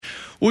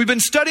We've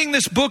been studying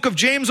this book of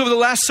James over the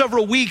last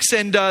several weeks,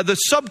 and the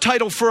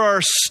subtitle for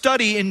our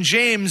study in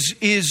James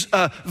is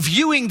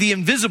Viewing the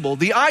Invisible.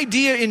 The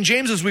idea in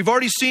James, as we've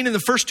already seen in the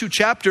first two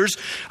chapters,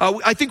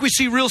 I think we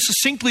see real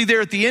succinctly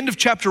there at the end of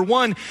chapter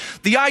 1,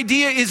 the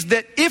idea is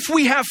that if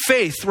we have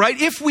faith,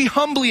 right, if we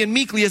humbly and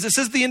meekly, as it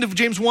says at the end of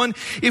James 1,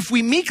 if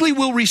we meekly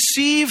will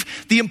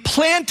receive the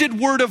implanted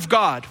word of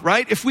God,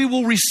 right, if we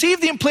will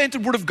receive the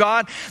implanted word of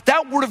God,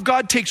 that word of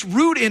God takes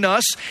root in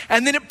us,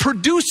 and then it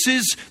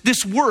produces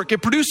this work.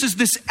 It produces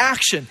this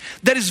action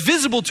that is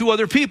visible to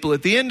other people.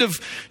 At the end of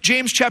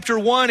James chapter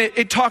 1,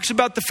 it talks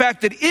about the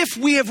fact that if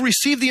we have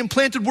received the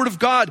implanted word of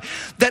God,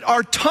 that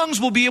our tongues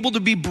will be able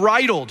to be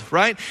bridled,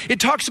 right? It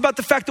talks about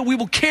the fact that we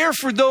will care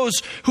for those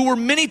who were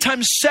many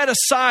times set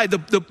aside,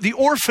 the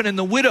orphan and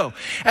the widow,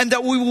 and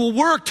that we will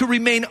work to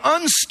remain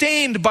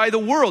unstained by the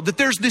world, that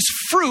there's this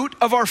fruit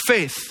of our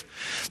faith.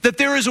 That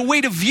there is a way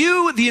to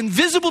view the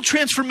invisible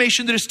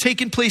transformation that has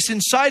taken place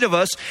inside of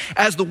us.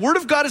 As the word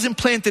of God is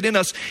implanted in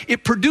us,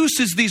 it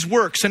produces these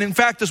works. And in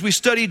fact, as we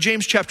studied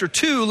James chapter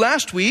 2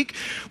 last week,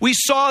 we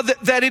saw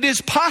that it is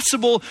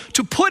possible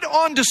to put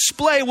on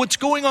display what's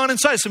going on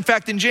inside us. In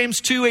fact, in James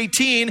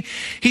 2:18,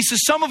 he says,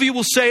 some of you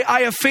will say,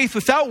 I have faith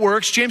without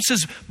works. James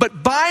says,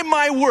 but by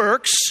my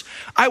works,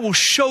 I will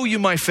show you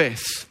my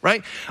faith,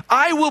 right?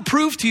 I will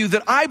prove to you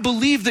that I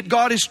believe that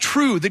God is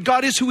true, that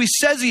God is who he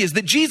says he is,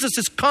 that Jesus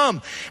has come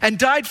and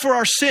died for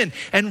our sin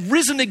and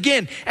risen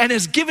again and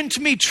has given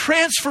to me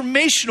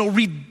transformational,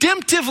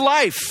 redemptive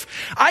life.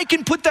 I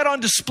can put that on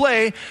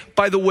display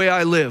by the way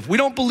I live. We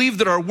don't believe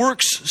that our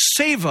works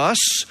save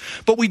us,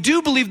 but we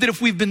do believe that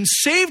if we've been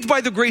saved by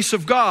the grace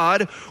of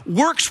God,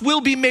 works will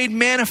be made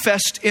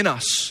manifest in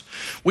us.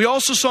 We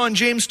also saw in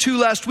James 2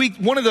 last week,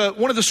 one of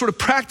the sort of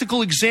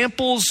practical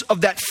examples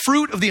of that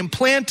fruit of the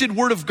implanted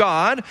word of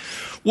God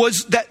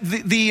was that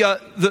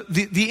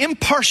the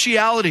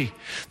impartiality,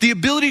 the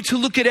ability to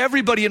look at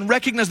everybody and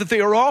recognize that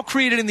they are all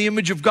created in the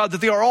image of God, that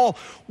they are all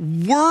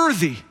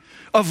worthy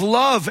of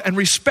love and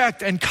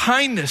respect and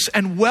kindness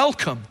and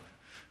welcome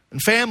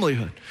and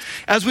familyhood.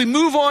 As we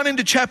move on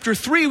into chapter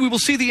 3, we will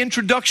see the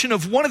introduction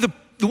of one of the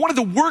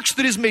works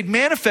that is made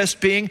manifest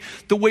being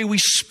the way we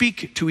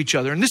speak to each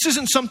other. And this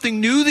isn't something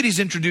new that he's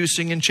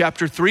introducing in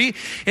chapter 3.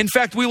 In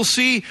fact, we will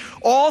see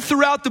all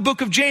throughout the book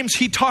of James,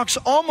 he talks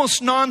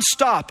almost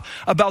nonstop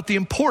about the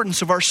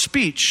importance of our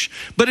speech.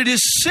 But it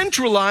is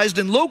centralized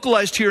and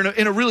localized here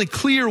in a really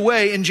clear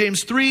way in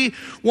James 3,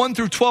 1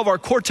 through 12, our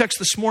core text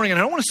this morning. And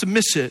I don't want us to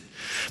miss it,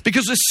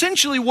 because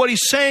essentially what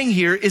he's saying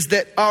here is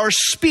that our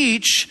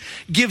speech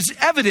gives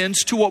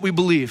evidence to what we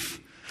believe.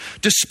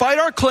 Despite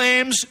our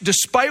claims,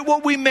 despite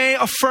what we may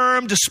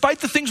affirm, despite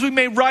the things we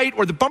may write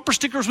or the bumper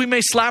stickers we may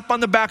slap on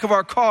the back of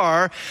our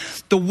car,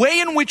 the way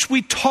in which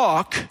we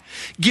talk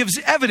gives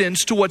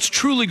evidence to what's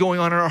truly going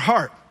on in our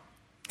heart.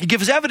 It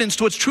gives evidence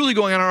to what's truly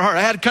going on in our heart.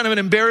 I had kind of an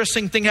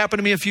embarrassing thing happen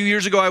to me a few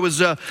years ago. I was,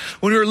 when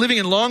we were living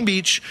in Long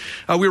Beach,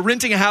 we were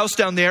renting a house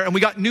down there, and we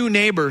got new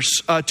neighbors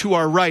to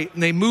our right.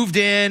 And they moved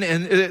in,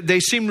 and they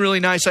seemed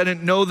really nice. I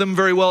didn't know them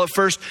very well at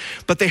first,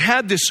 but they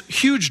had this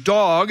huge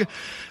dog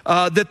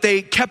that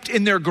they kept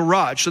in their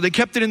garage. So they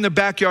kept it in the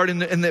backyard,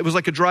 and it was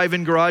like a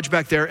drive-in garage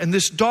back there. And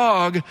this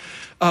dog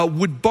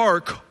would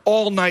bark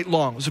all night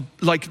long. It was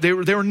like they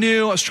were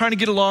new. I was trying to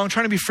get along,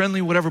 trying to be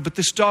friendly, whatever. But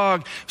this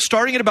dog,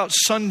 starting at about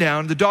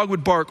sundown, the dog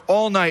would bark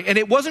all night. And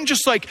it wasn't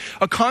just like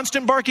a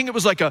constant barking. It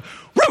was like a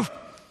roof,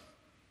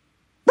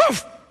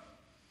 roof,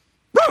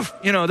 roof.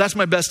 You know, that's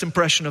my best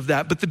impression of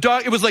that. But the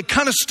dog, it was like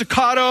kind of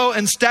staccato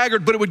and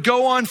staggered, but it would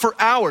go on for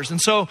hours.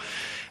 And so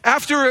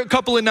after a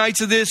couple of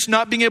nights of this,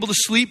 not being able to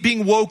sleep,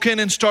 being woken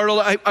and startled,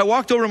 I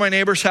walked over to my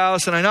neighbor's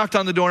house and I knocked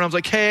on the door and I was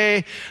like,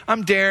 hey,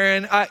 I'm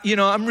Darren.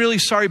 I'm really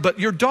sorry, but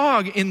your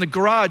dog in the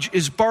garage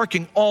is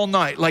barking all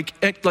night,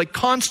 like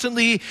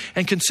constantly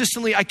and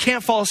consistently. I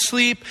can't fall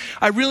asleep.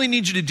 I really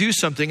need you to do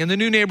something. And the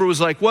new neighbor was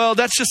like, well,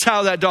 that's just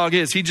how that dog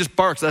is. He just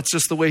barks. That's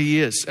just the way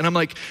he is. And I'm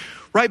like,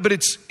 right, but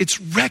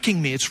it's wrecking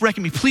me. It's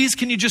wrecking me. Please,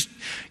 can you just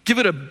give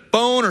it a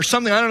bone or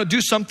something? I don't know, do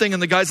something. And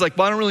the guy's like,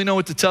 well, I don't really know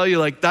what to tell you.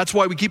 Like, that's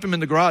why we keep him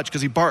in the garage,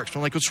 because he barks.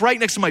 I'm like, it's right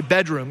next to my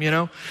bedroom, you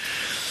know?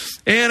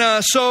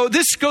 And so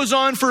this goes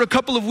on for a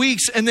couple of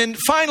weeks. And then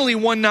finally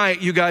one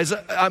night, you guys,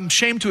 I'm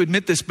ashamed to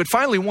admit this, but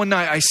finally one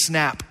night I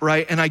snap,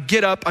 right? And I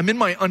get up, I'm in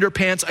my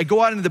underpants, I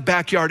go out into the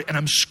backyard and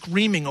I'm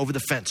screaming over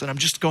the fence. And I'm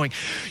just going,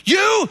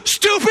 you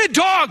stupid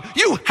dog,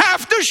 you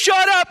have to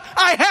shut up.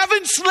 I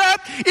haven't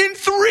slept in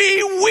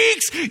 3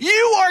 weeks.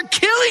 You are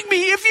killing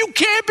me. If you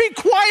can't be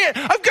quiet,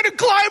 I'm going to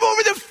climb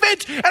over the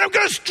fence and I'm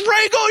going to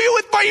strangle you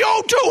with my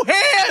own 2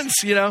 hands,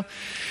 you know?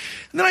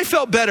 And then I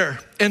felt better.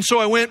 And so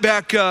I went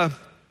back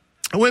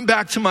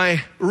to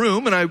my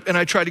room and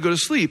I tried to go to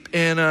sleep.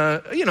 And,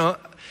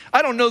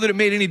 I don't know that it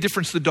made any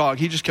difference to the dog.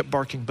 He just kept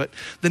barking. But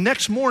the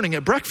next morning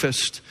at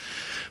breakfast,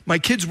 my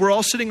kids were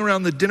all sitting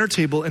around the dinner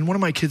table. And one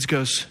of my kids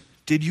goes,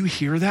 did you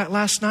hear that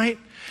last night?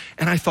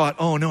 And I thought,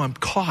 oh no, I'm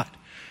caught.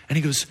 And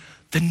he goes,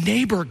 the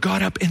neighbor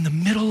got up in the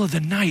middle of the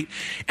night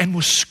and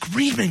was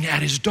screaming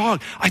at his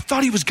dog. I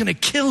thought he was going to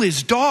kill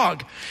his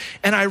dog.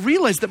 And I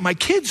realized that my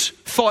kids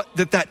thought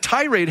that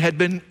tirade had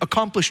been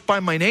accomplished by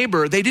my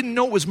neighbor. They didn't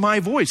know it was my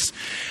voice.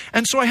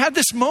 And so I had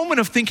this moment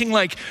of thinking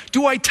like,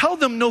 do I tell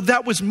them, no,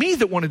 that was me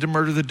that wanted to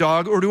murder the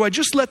dog, or do I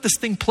just let this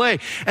thing play?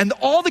 And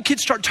all the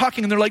kids start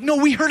talking and they're like, no,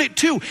 we heard it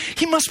too.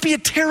 He must be a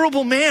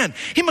terrible man.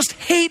 He must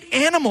hate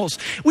animals.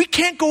 We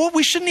can't go up.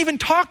 We shouldn't even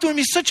talk to him.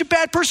 He's such a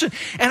bad person.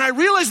 And I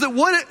realized that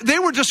what they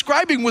were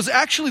describing was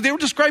actually, they were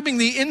describing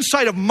the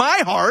inside of my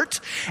heart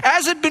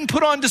as had been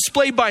put on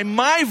display by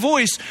my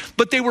voice,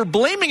 but they were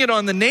blaming it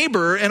on the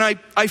neighbor. And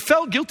I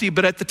felt guilty,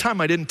 but at the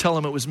time I didn't tell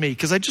them it was me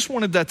because I just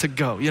wanted that to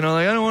go. You know,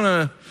 like, I don't want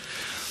to.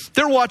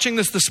 They're watching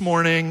this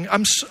morning.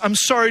 I'm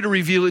sorry to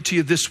reveal it to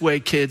you this way,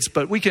 kids,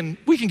 but we can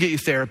get you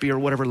therapy or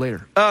whatever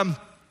later.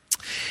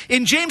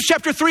 In James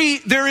chapter 3,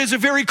 there is a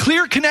very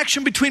clear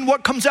connection between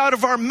what comes out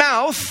of our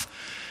mouth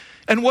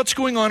and what's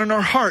going on in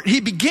our heart.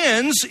 He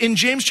begins in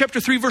James chapter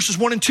 3, verses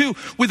 1 and 2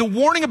 with a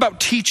warning about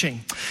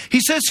teaching.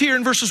 He says here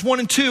in verses 1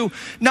 and 2,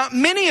 not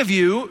many of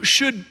you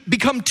should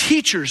become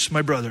teachers,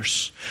 my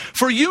brothers,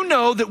 for you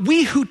know that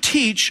we who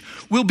teach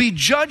will be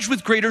judged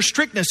with greater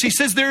strictness. He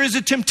says there is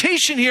a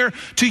temptation here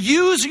to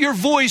use your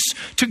voice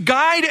to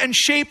guide and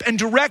shape and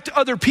direct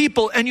other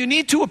people, and you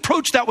need to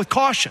approach that with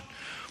caution.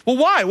 Well,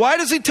 why? Why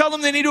does he tell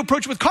them they need to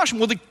approach it with caution?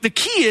 Well, the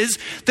key is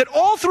that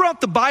all throughout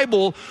the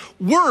Bible,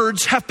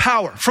 words have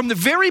power. From the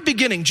very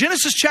beginning,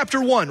 Genesis chapter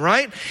 1,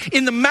 right?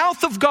 In the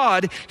mouth of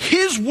God,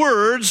 his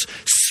words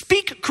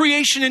speak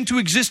creation into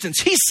existence.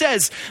 He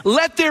says,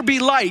 let there be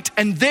light,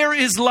 and there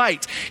is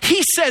light.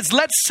 He says,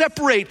 let's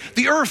separate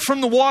the earth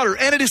from the water,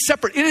 and it is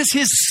separate. It is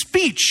his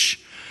speech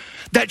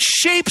that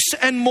shapes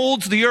and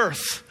molds the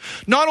earth.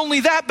 Not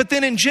only that, but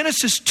then in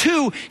Genesis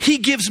 2, he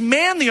gives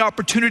man the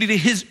opportunity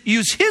to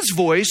use his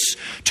voice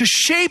to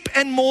shape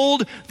and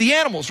mold the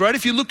animals, right?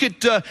 If you look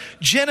at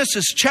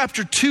Genesis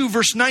chapter 2,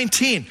 verse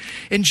 19.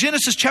 In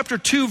Genesis chapter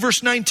 2,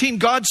 verse 19,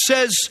 God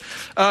says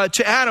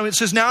to Adam, it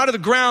says, now out of the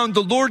ground,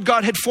 the Lord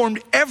God had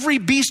formed every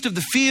beast of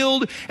the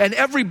field and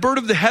every bird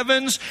of the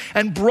heavens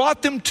and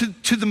brought them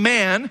to the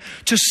man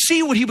to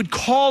see what he would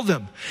call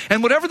them.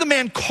 And whatever the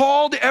man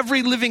called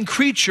every living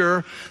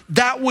creature,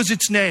 that was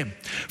its name.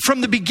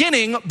 From the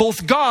beginning,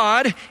 both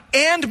God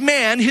and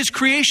man, his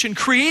creation,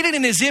 created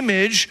in his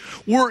image,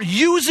 were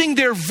using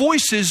their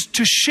voices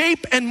to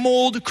shape and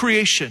mold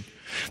creation.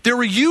 They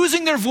were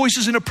using their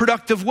voices in a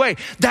productive way.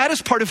 That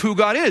is part of who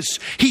God is.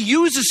 He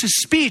uses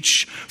his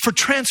speech for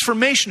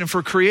transformation and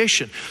for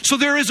creation. So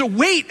there is a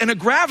weight and a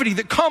gravity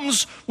that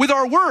comes with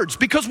our words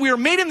because we are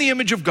made in the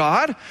image of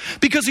God,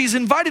 because he's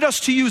invited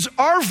us to use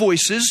our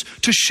voices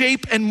to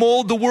shape and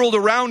mold the world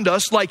around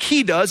us like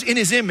he does in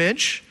his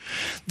image.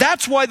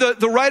 That's why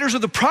the writers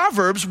of the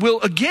Proverbs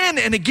will again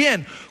and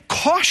again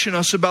caution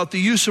us about the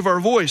use of our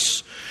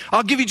voice.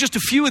 I'll give you just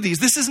a few of these.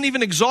 This isn't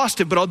even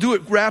exhaustive, but I'll do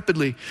it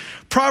rapidly.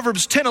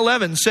 Proverbs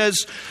 10:11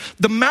 says,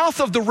 the mouth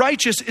of the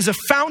righteous is a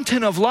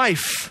fountain of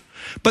life,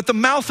 but the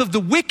mouth of the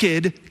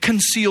wicked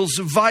conceals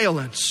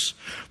violence.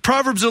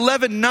 Proverbs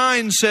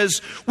 11:9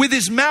 says, with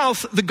his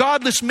mouth, the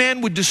godless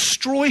man would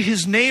destroy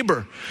his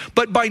neighbor,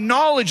 but by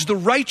knowledge, the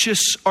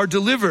righteous are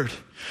delivered.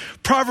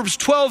 Proverbs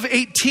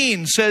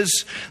 12:18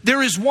 says,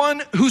 there is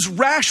one whose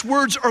rash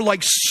words are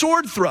like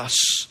sword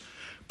thrusts,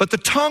 but the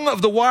tongue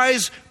of the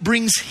wise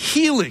brings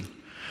healing.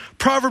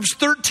 Proverbs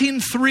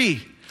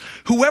 13:3,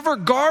 whoever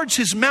guards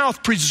his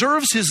mouth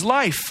preserves his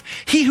life.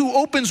 He who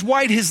opens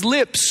wide his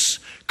lips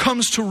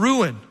comes to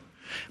ruin.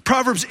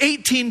 Proverbs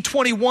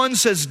 18:21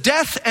 says,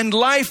 death and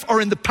life are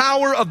in the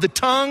power of the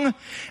tongue,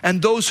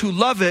 and those who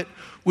love it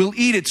will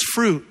eat its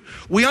fruit.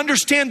 We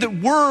understand that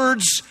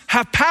words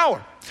have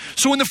power.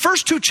 So in the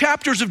first two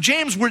chapters of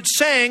James, we're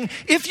saying,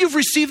 if you've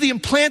received the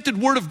implanted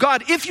word of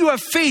God, if you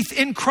have faith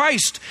in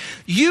Christ,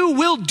 you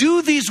will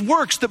do these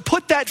works that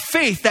put that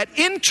faith, that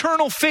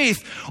internal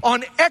faith,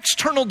 on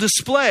external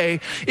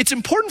display. It's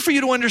important for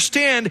you to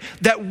understand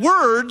that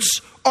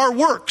words are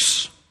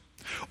works.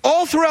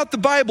 All throughout the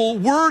Bible,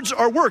 words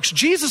are works.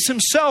 Jesus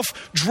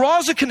himself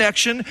draws a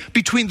connection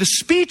between the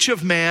speech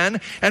of man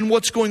and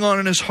what's going on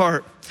in his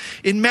heart.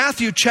 In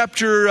Matthew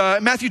chapter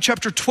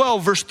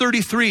 12, verse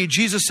 33,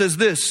 Jesus says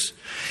this,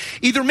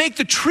 either make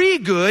the tree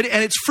good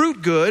and its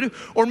fruit good,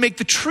 or make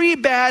the tree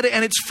bad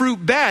and its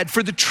fruit bad,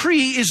 for the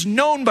tree is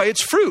known by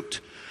its fruit.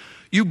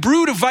 You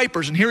brood of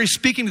vipers, and here he's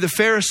speaking to the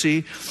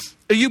Pharisee,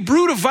 you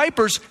brood of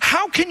vipers,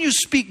 how can you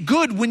speak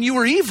good when you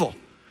are evil?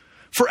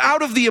 For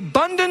out of the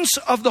abundance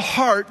of the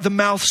heart, the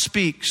mouth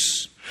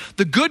speaks.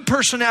 The good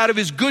person out of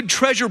his good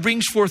treasure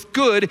brings forth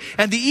good,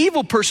 and the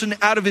evil person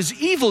out of his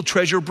evil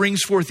treasure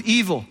brings forth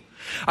evil.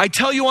 I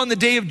tell you, on the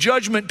day of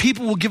judgment,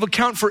 people will give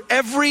account for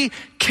every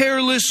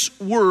careless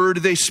word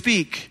they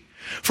speak.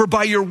 For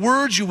by your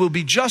words you will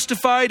be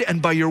justified,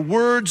 and by your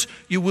words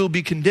you will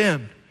be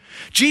condemned.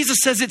 Jesus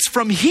says it's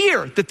from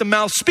here that the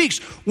mouth speaks.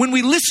 When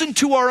we listen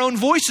to our own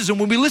voices and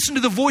when we listen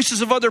to the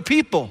voices of other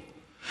people.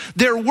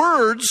 Their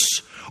words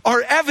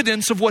are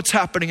evidence of what's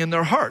happening in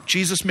their heart.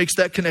 Jesus makes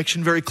that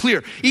connection very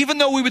clear. Even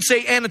though we would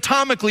say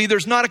anatomically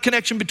there's not a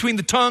connection between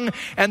the tongue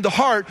and the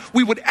heart,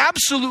 we would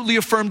absolutely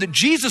affirm that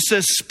Jesus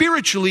says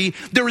spiritually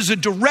there is a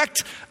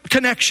direct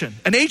connection,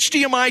 an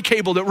HDMI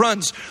cable that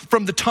runs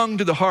from the tongue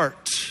to the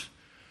heart.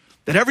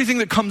 That everything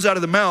that comes out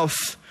of the mouth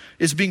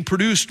is being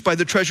produced by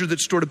the treasure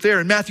that's stored up there.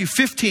 In Matthew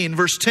 15,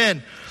 verse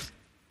 10,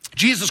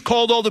 Jesus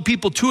called all the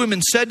people to him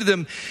and said to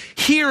them,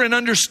 "Hear and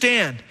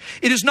understand.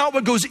 It is not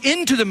what goes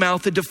into the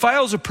mouth that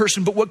defiles a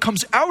person, but what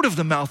comes out of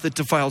the mouth that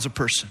defiles a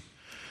person."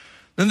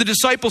 Then the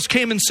disciples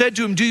came and said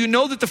to him, "Do you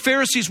know that the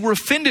Pharisees were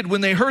offended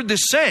when they heard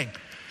this saying?"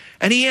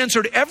 And he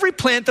answered, "Every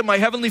plant that my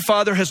heavenly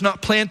Father has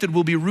not planted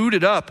will be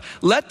rooted up.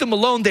 Let them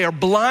alone. They are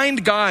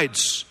blind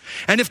guides.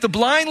 And if the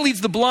blind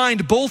leads the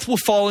blind, both will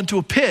fall into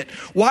a pit."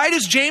 Why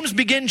does James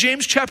begin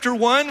James chapter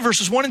 1,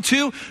 verses 1 and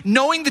 2,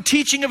 knowing the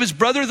teaching of his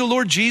brother, the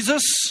Lord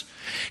Jesus?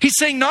 He's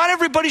saying not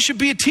everybody should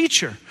be a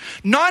teacher.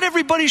 Not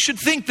everybody should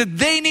think that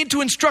they need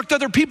to instruct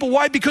other people.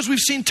 Why? Because we've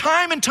seen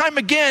time and time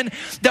again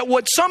that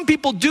what some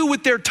people do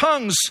with their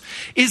tongues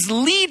is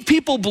lead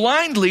people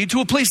blindly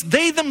to a place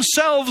they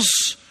themselves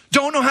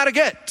don't know how to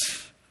get.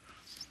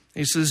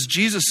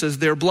 Jesus says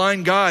they're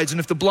blind guides, and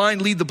if the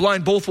blind lead the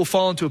blind, both will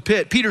fall into a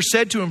pit. Peter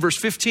said to him, verse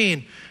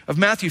 15 of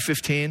Matthew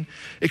 15,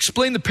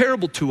 "Explain the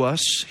parable to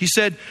us." He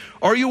said,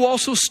 "Are you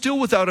also still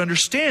without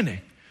understanding?"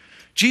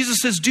 Jesus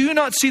says, "Do you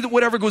not see that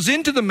whatever goes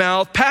into the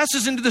mouth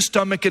passes into the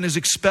stomach and is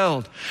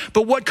expelled?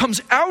 But what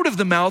comes out of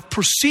the mouth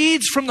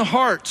proceeds from the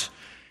heart,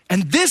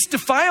 and this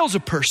defiles a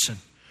person.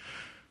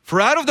 For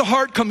out of the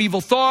heart come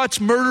evil thoughts,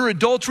 murder,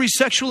 adultery,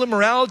 sexual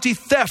immorality,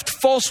 theft,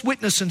 false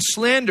witness, and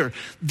slander.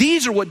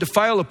 These are what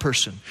defile a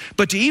person.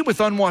 But to eat with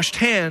unwashed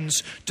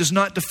hands does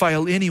not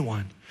defile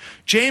anyone."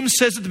 James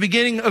says at the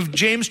beginning of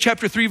James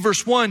chapter 3,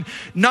 verse 1,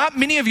 not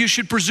many of you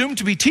should presume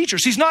to be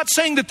teachers. He's not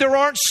saying that there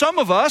aren't some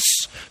of us,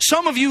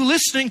 some of you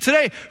listening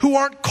today, who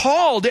aren't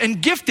called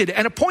and gifted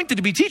and appointed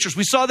to be teachers.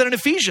 We saw that in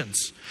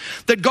Ephesians.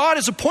 That God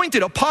has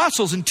appointed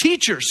apostles and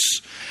teachers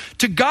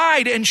to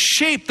guide and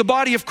shape the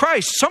body of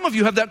Christ. Some of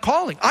you have that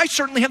calling. I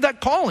certainly have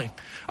that calling.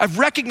 I've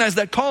recognized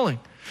that calling.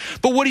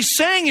 But what he's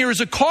saying here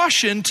is a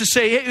caution to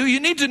say, hey, you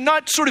need to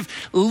not sort of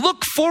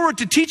look forward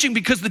to teaching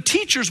because the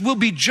teachers will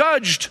be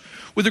judged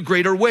with a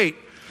greater weight.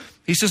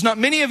 He says, not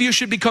many of you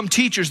should become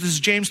teachers. This is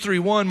James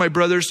 3:1, my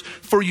brothers.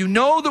 For you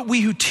know that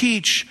we who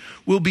teach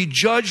will be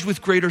judged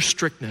with greater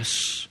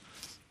strictness.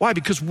 Why?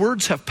 Because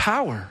words have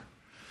power.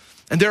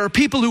 And there are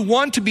people who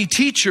want to be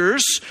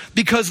teachers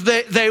because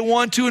they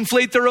want to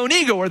inflate their own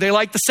ego, or they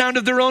like the sound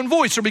of their own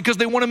voice, or because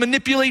they want to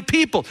manipulate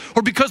people,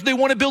 or because they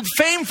want to build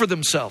fame for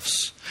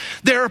themselves.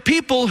 There are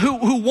people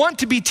who want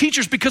to be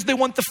teachers because they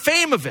want the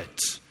fame of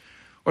it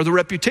or the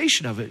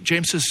reputation of it.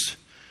 James says,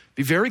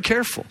 be very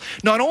careful.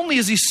 Not only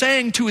is he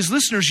saying to his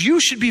listeners,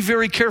 you should be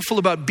very careful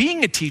about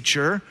being a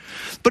teacher,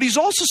 but he's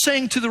also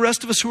saying to the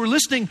rest of us who are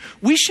listening,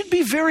 we should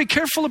be very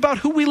careful about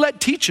who we let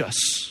teach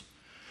us.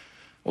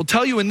 I'll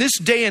tell you, in this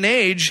day and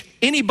age,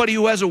 anybody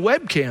who has a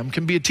webcam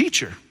can be a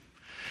teacher.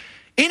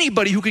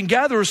 Anybody who can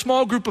gather a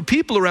small group of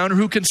people around or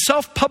who can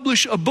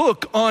self-publish a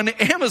book on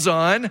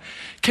Amazon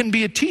can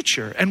be a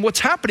teacher. And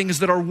what's happening is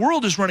that our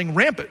world is running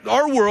rampant.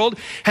 Our world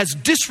has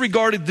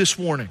disregarded this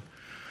warning.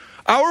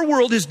 Our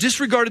world has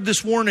disregarded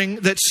this warning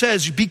that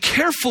says, be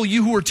careful,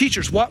 you who are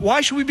teachers. Why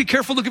should we be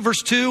careful? Look at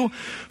verse 2.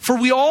 For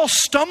we all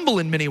stumble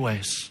in many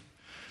ways.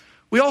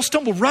 We all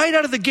stumble. Right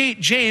out of the gate,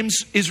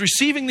 James is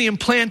receiving the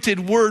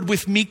implanted word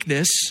with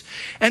meekness,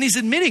 and he's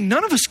admitting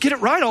none of us get it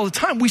right all the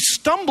time. We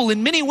stumble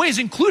in many ways,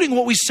 including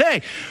what we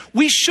say.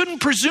 We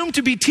shouldn't presume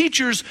to be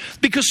teachers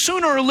because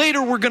sooner or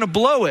later we're going to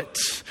blow it.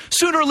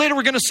 Sooner or later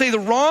we're going to say the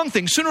wrong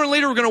thing. Sooner or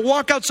later we're going to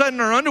walk outside in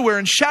our underwear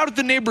and shout at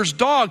the neighbor's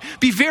dog.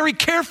 Be very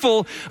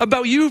careful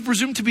about you who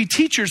presume to be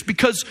teachers,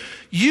 because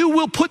you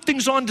will put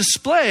things on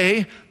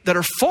display that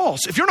are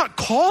false. If you're not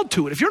called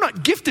to it, if you're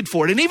not gifted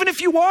for it, and even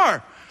if you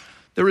are,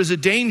 there is a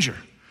danger.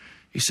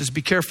 He says,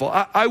 be careful.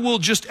 I will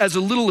just, as a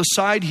little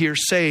aside here,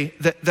 say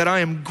that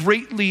I am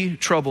greatly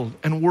troubled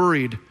and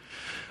worried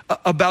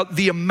about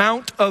the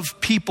amount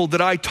of people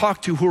that I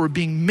talk to who are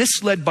being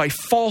misled by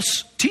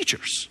false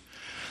teachers.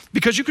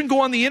 Because you can go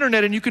on the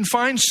internet and you can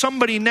find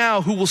somebody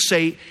now who will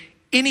say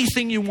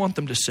anything you want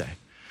them to say.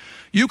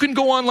 You can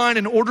go online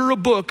and order a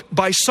book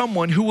by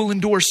someone who will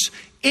endorse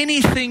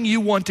anything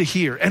you want to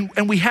hear.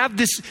 And we have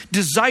this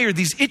desire,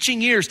 these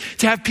itching ears,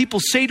 to have people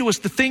say to us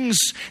the things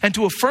and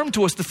to affirm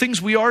to us the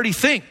things we already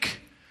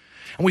think.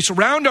 And we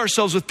surround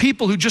ourselves with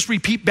people who just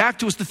repeat back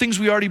to us the things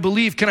we already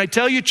believe. Can I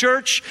tell you,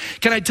 church?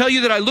 Can I tell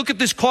you that I look at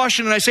this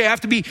caution and I say I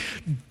have to be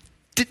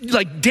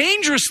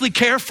dangerously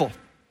careful.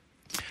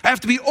 I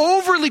have to be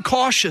overly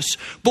cautious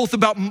both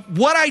about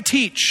what I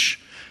teach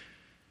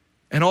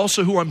and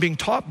also who I'm being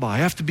taught by. I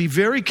have to be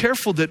very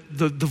careful that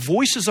the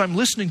voices I'm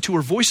listening to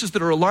are voices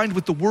that are aligned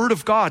with the Word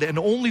of God and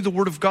only the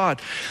Word of God.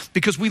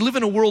 Because we live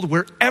in a world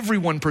where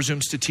everyone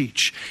presumes to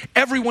teach.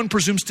 Everyone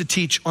presumes to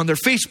teach on their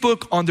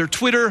Facebook, on their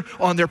Twitter,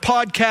 on their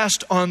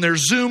podcast, on their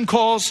Zoom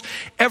calls.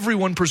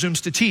 Everyone presumes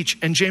to teach.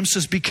 And James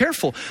says, be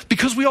careful,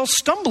 because we all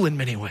stumble in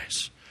many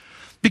ways.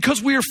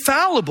 Because we are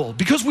fallible,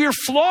 because we are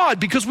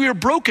flawed, because we are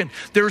broken.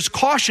 There is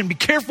caution. Be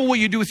careful what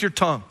you do with your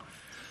tongue.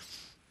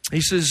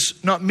 He says,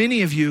 not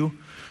many of you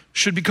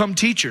should become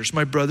teachers,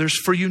 my brothers,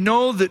 for you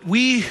know that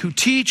we who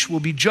teach will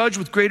be judged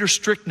with greater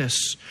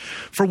strictness.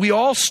 For we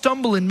all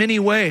stumble in many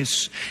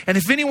ways. And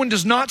if anyone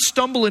does not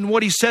stumble in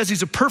what he says,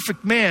 he's a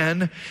perfect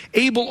man,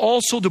 able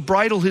also to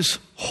bridle his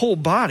whole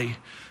body.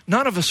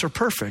 None of us are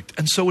perfect.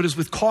 And so it is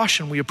with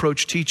caution we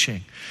approach teaching.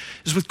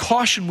 It is with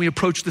caution we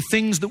approach the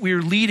things that we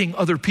are leading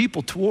other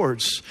people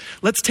towards.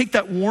 Let's take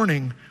that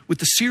warning with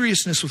the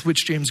seriousness with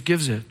which James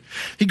gives it.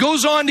 He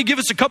goes on to give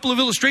us a couple of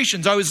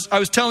illustrations. I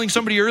was telling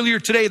somebody earlier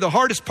today, the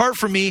hardest part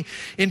for me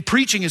in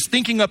preaching is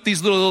thinking up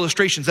these little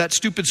illustrations. That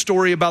stupid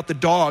story about the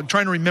dog,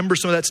 trying to remember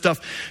some of that stuff.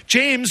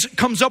 James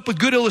comes up with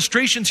good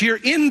illustrations here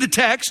in the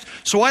text,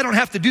 so I don't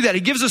have to do that.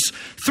 He gives us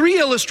 3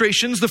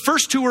 illustrations. The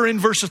first 2 are in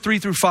verses 3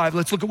 through 5.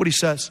 Let's look at what he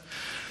says.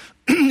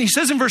 He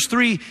says in verse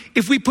 3,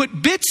 if we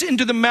put bits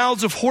into the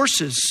mouths of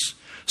horses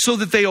so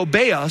that they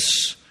obey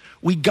us,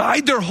 we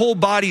guide their whole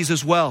bodies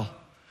as well.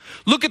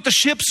 Look at the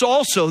ships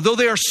also. Though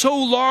they are so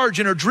large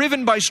and are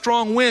driven by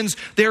strong winds,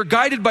 they are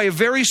guided by a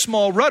very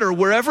small rudder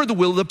wherever the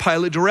will of the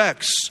pilot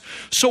directs.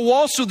 So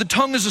also the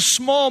tongue is a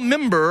small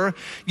member,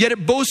 yet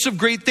it boasts of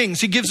great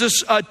things. He gives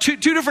us two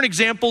different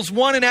examples,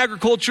 one in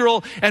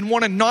agricultural and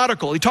one in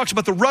nautical. He talks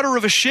about the rudder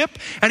of a ship,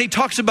 and he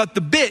talks about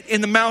the bit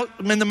in the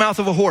mouth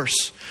of a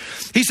horse.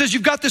 He says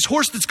you've got this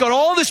horse that's got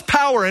all this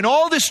power and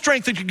all this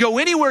strength and can go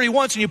anywhere he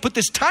wants, and you put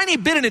this tiny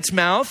bit in its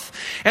mouth,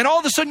 and all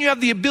of a sudden you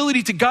have the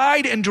ability to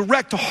guide and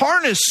direct, to harness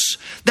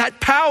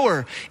that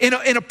power in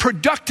a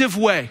productive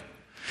way.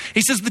 He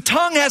says the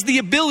tongue has the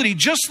ability,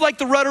 just like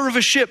the rudder of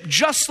a ship,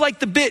 just like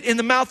the bit in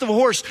the mouth of a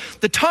horse,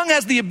 the tongue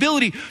has the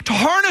ability to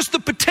harness the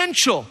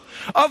potential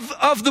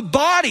of the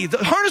body,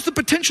 harness the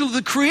potential of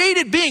the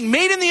created being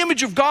made in the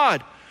image of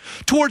God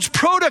towards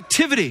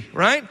productivity,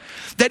 right?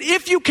 That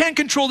if you can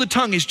control the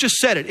tongue, he's just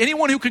said it,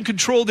 anyone who can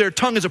control their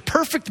tongue is a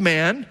perfect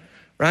man,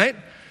 right?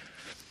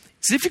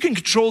 So if you can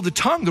control the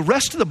tongue, the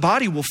rest of the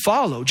body will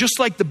follow. Just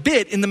like the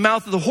bit in the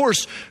mouth of the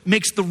horse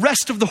makes the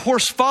rest of the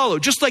horse follow.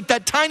 Just like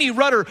that tiny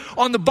rudder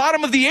on the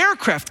bottom of the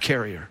aircraft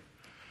carrier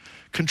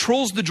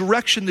controls the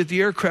direction that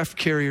the aircraft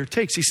carrier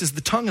takes. He says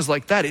the tongue is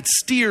like that. It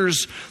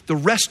steers the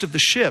rest of the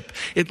ship.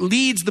 It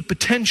leads the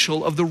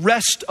potential of the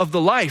rest of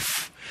the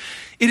life.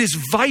 It is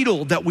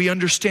vital that we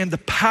understand the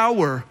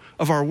power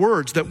of our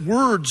words, that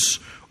words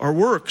are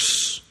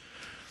works.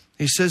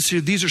 He says here,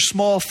 these are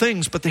small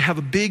things, but they have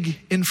a big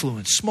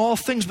influence. Small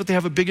things, but they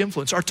have a big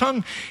influence. Our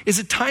tongue is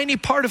a tiny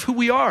part of who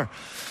we are.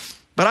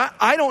 But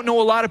I don't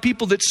know a lot of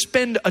people that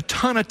spend a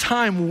ton of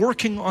time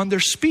working on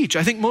their speech.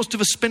 I think most of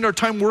us spend our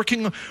time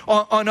working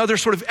on other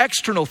sort of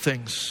external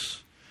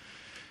things.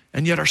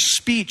 And yet our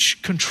speech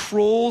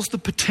controls the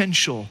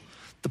potential,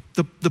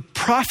 the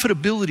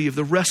profitability of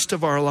the rest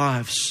of our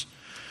lives.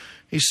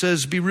 He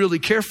says, be really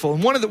careful.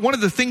 And one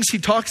of the things he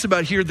talks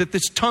about here that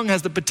this tongue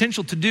has the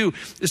potential to do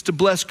is to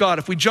bless God.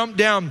 If we jump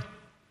down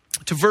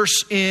to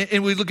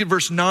and we look at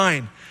verse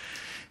 9,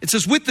 it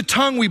says, with the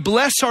tongue we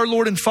bless our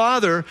Lord and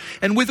Father,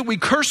 and with it we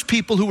curse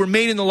people who were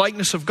made in the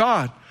likeness of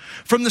God.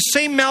 From the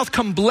same mouth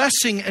come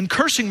blessing and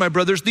cursing, my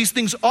brothers. These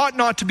things ought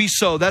not to be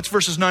so. That's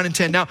verses 9 and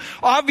 10. Now,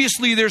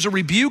 obviously there's a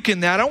rebuke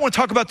in that. I don't want to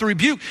talk about the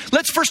rebuke.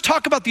 Let's first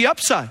talk about the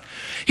upside.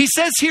 He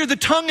says here, the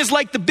tongue is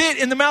like the bit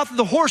in the mouth of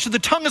the horse, or the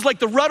tongue is like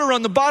the rudder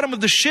on the bottom of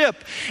the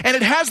ship. And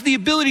it has the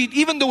ability,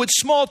 even though it's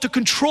small, to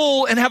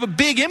control and have a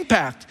big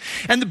impact.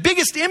 And the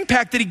biggest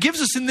impact that he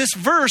gives us in this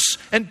verse,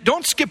 and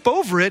don't skip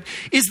over it,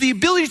 is the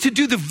ability to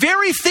do the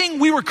very thing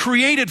we were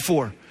created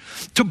for,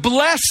 to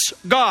bless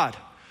God.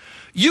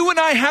 You and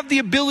I have the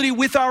ability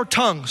with our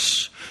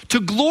tongues to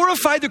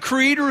glorify the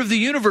creator of the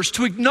universe,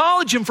 to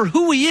acknowledge him for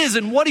who he is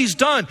and what he's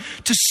done,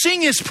 to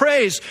sing his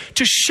praise,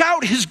 to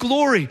shout his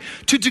glory,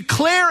 to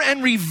declare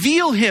and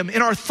reveal him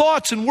in our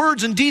thoughts and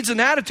words and deeds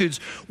and attitudes.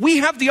 We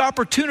have the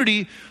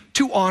opportunity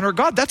to honor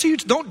God. That's a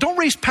huge, don't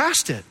race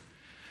past it.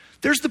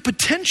 There's the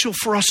potential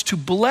for us to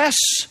bless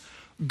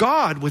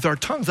God with our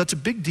tongues. That's a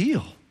big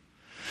deal.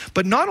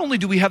 But not only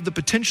do we have the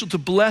potential to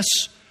bless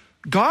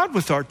God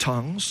with our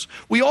tongues,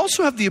 we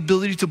also have the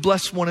ability to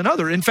bless one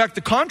another. In fact,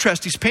 the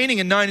contrast he's painting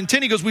in 9 and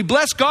 10, he goes, we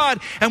bless God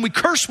and we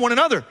curse one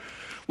another.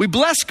 We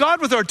bless God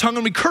with our tongue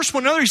and we curse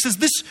one another. He says,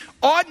 this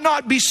ought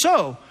not be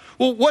so.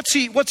 Well, what's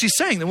he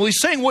saying then? Well,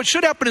 he's saying what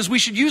should happen is we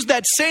should use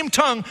that same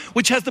tongue,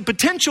 which has the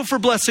potential for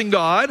blessing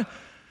God,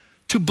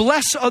 to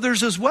bless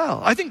others as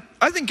well. I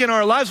think in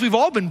our lives, we've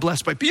all been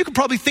blessed by people. You could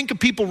probably think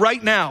of people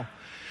right now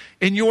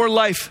in your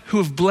life who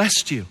have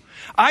blessed you.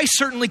 I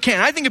certainly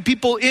can. I think of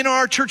people in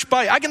our church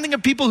body. I can think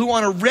of people who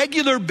on a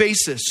regular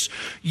basis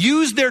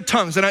use their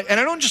tongues. And I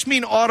don't just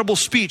mean audible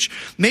speech.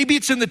 Maybe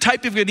it's in the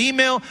typing of an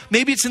email.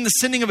 Maybe it's in the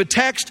sending of a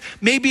text.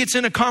 Maybe it's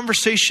in a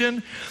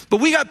conversation.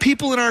 But we got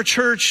people in our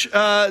church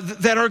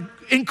that are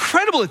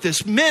incredible at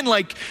this. Men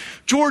like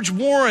George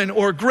Warren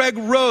or Greg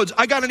Rhodes.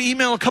 I got an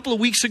email a couple of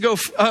weeks ago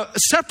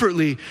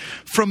separately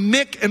from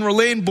Mick and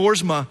Relaine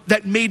Boersma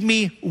that made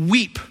me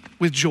weep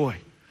with joy.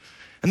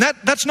 And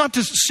that's not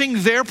to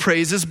sing their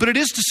praises, but it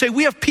is to say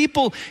we have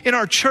people in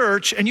our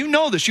church, and you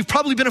know this, you've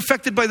probably been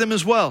affected by them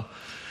as well,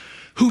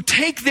 who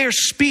take their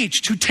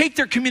speech, who take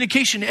their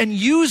communication and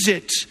use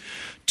it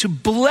to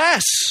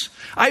bless.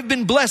 I've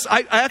been blessed.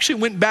 I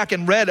actually went back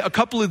and read a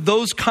couple of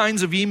those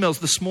kinds of emails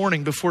this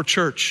morning before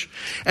church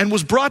and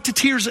was brought to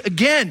tears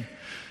again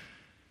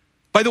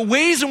by the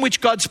ways in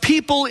which God's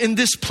people in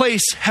this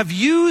place have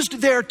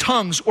used their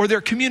tongues or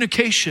their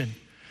communication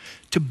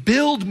to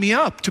build me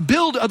up, to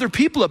build other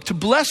people up, to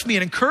bless me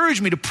and encourage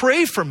me, to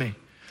pray for me,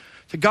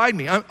 to guide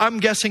me.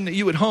 I'm guessing that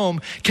you at home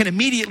can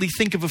immediately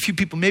think of a few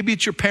people. Maybe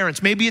it's your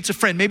parents, maybe it's a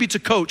friend, maybe it's a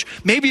coach,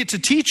 maybe it's a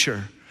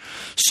teacher.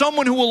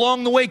 Someone who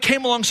along the way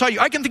came alongside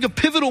you. I can think of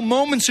pivotal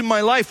moments in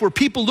my life where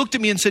people looked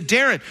at me and said,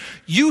 Darren,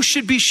 you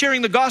should be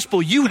sharing the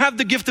gospel. You have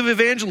the gift of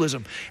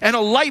evangelism. And a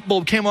light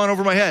bulb came on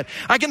over my head.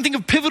 I can think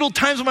of pivotal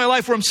times in my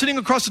life where I'm sitting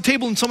across the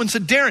table and someone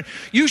said, Darren,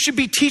 you should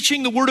be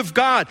teaching the word of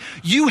God.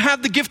 You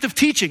have the gift of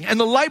teaching. And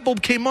the light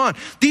bulb came on.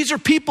 These are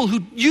people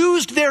who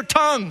used their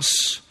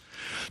tongues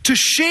to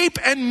shape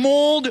and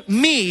mold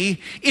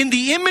me in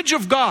the image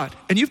of God.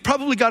 And you've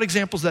probably got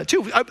examples of that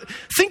too.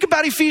 Think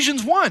about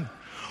Ephesians 1.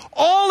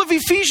 All of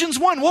Ephesians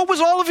 1. What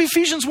was all of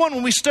Ephesians 1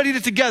 when we studied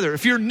it together?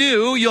 If you're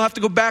new, you'll have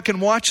to go back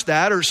and watch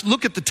that or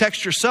look at the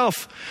text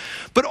yourself.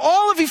 But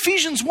all of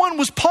Ephesians 1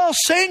 was Paul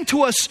saying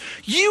to us,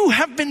 you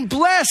have been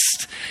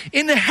blessed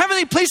in the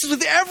heavenly places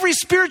with every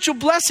spiritual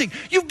blessing.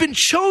 You've been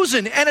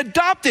chosen and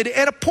adopted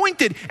and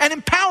appointed and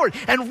empowered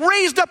and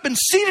raised up and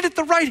seated at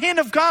the right hand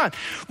of God,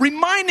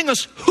 reminding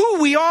us who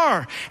we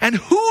are and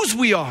whose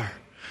we are.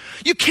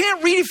 You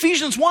can't read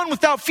Ephesians 1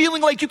 without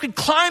feeling like you could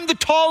climb the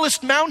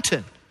tallest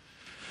mountain.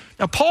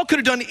 Now, Paul could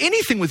have done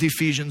anything with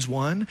Ephesians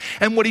 1,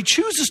 and what he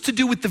chooses to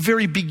do with the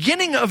very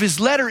beginning of his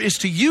letter is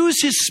to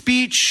use his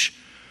speech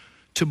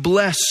to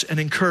bless and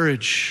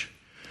encourage,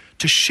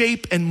 to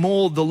shape and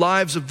mold the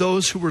lives of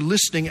those who were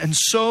listening, and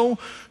so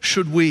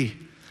should we.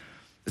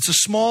 It's a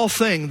small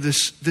thing,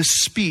 this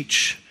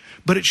speech,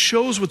 but it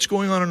shows what's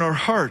going on in our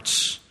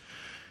hearts.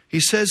 He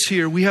says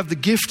here, we have the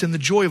gift and the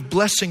joy of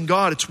blessing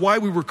God. It's why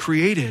we were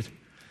created.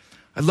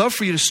 I'd love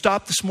for you to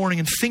stop this morning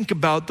and think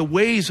about the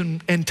ways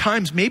and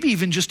times, maybe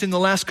even just in the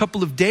last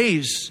couple of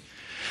days,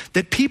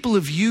 that people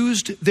have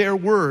used their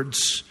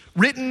words,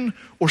 written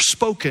or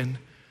spoken,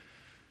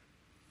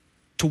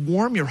 to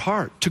warm your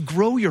heart, to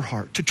grow your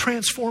heart, to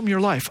transform your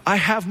life. I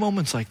have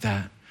moments like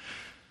that.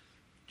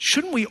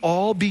 Shouldn't we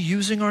all be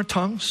using our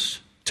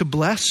tongues to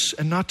bless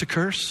and not to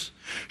curse?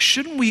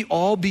 Shouldn't we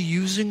all be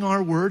using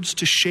our words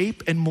to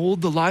shape and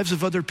mold the lives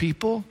of other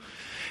people?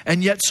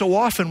 And yet so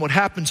often what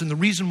happens, and the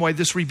reason why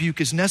this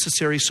rebuke is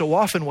necessary, so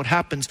often what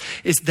happens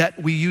is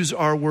that we use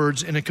our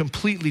words in a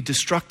completely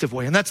destructive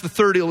way. And that's the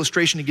third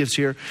illustration he gives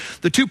here.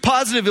 The two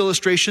positive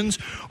illustrations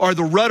are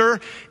the rudder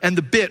and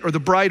the bit or the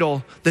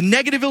bridle. The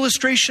negative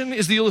illustration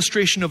is the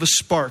illustration of a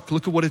spark.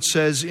 Look at what it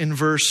says in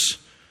verse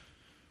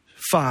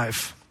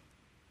 5.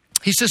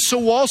 He says,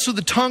 so also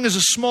the tongue is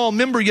a small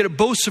member, yet it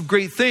boasts of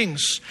great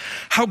things.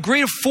 How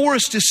great a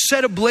forest is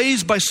set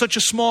ablaze by such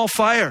a small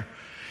fire.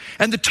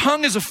 And the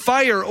tongue is a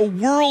fire, a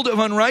world of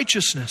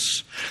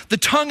unrighteousness. The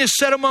tongue is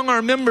set among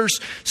our members,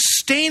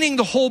 staining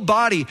the whole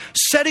body,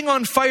 setting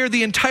on fire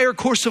the entire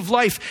course of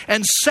life,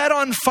 and set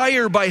on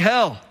fire by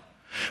hell.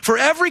 For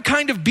every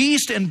kind of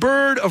beast and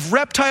bird, of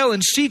reptile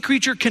and sea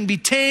creature can be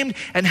tamed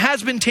and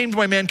has been tamed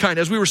by mankind.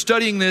 As we were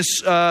studying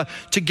this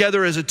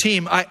together as a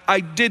team, I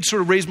did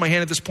sort of raise my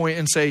hand at this point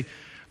and say,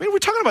 we're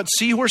talking about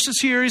seahorses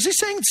here. Is he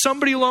saying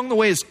somebody along the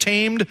way has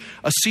tamed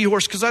a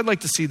seahorse? Because I'd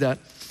like to see that.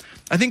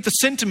 I think the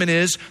sentiment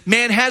is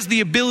man has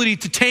the ability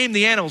to tame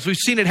the animals. We've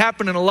seen it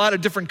happen in a lot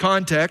of different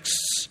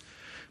contexts.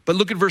 But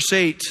look at verse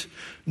 8.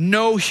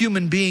 No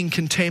human being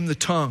can tame the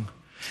tongue.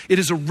 It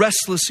is a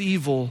restless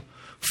evil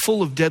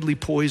full of deadly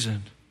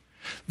poison.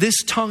 This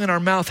tongue in our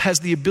mouth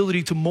has the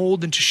ability to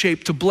mold and to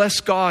shape, to bless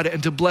God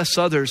and to bless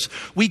others.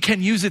 We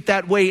can use it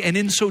that way, and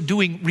in so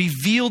doing,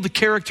 reveal the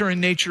character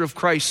and nature of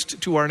Christ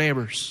to our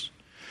neighbors.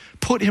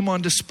 Put him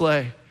on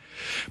display.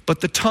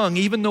 But the tongue,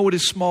 even though it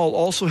is small,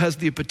 also has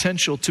the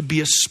potential to be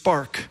a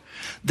spark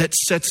that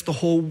sets the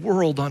whole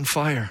world on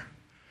fire.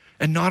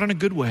 And not in a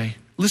good way.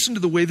 Listen to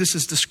the way this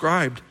is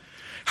described.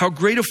 How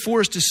great a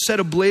forest is set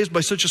ablaze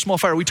by such a small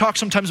fire. We talk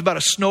sometimes about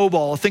a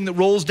snowball, a thing that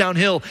rolls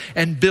downhill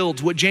and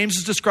builds. What James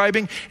is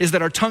describing is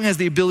that our tongue has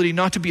the ability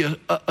not to be a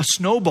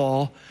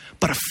snowball,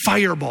 but a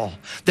fireball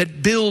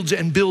that builds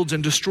and builds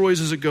and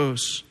destroys as it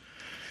goes.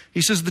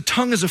 He says the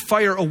tongue is a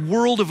fire, a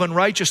world of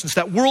unrighteousness.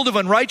 That world of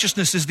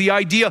unrighteousness is the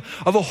idea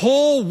of a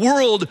whole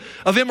world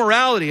of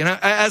immorality. And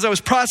as I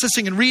was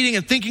processing and reading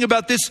and thinking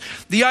about this,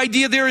 the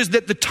idea there is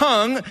that the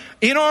tongue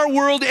in our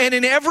world and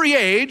in every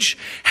age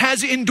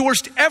has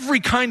endorsed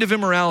every kind of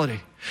immorality.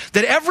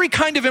 That every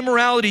kind of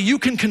immorality you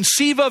can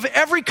conceive of,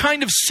 every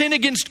kind of sin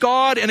against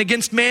God and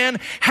against man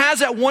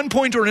has at one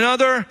point or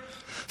another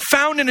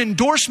found an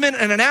endorsement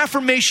and an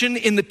affirmation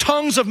in the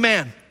tongues of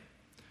man.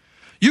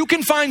 You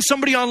can find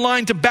somebody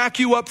online to back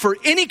you up for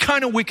any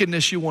kind of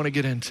wickedness you want to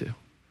get into,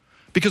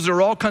 because there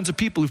are all kinds of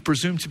people who've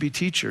presumed to be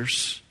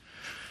teachers.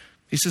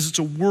 He says it's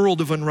a world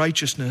of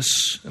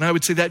unrighteousness. And I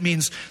would say that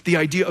means the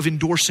idea of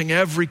endorsing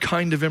every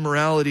kind of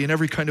immorality and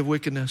every kind of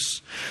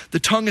wickedness. The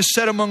tongue is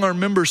set among our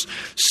members,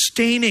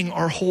 staining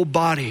our whole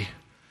body.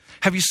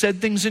 Have you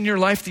said things in your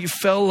life that you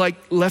felt like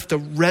left a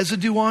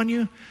residue on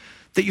you?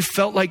 That you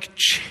felt like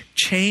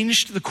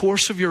changed the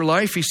course of your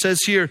life? He says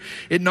here,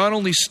 it not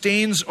only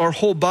stains our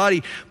whole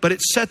body, but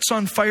it sets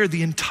on fire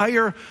the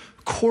entire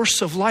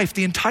course of life.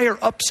 The entire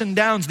ups and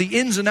downs, the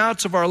ins and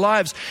outs of our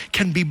lives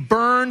can be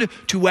burned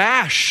to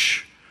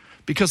ash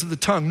because of the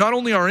tongue. Not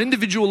only our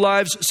individual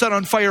lives set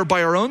on fire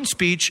by our own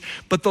speech,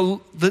 but the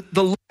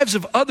lives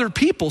of other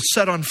people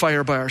set on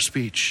fire by our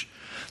speech.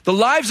 The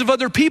lives of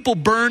other people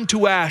burned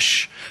to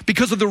ash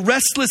because of the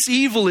restless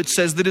evil, it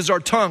says, that is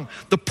our tongue.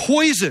 The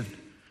poison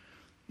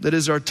that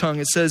is our tongue.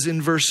 It says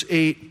in verse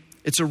 8,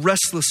 it's a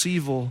restless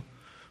evil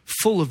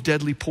full of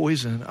deadly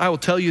poison. I will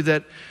tell you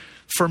that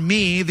for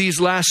me, these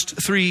last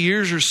 3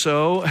 years or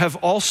so have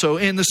also,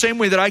 in the same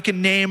way that I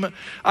can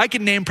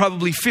name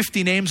probably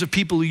 50 names of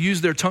people who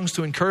use their tongues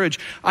to encourage.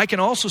 I can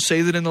also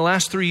say that in the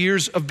last 3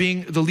 years of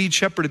being the lead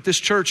shepherd at this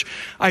church,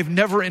 I've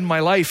never in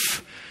my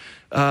life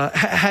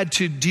had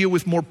to deal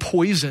with more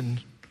poison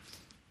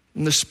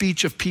in the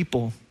speech of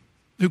people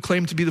who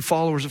claim to be the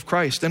followers of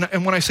Christ.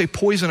 And when I say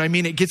poison, I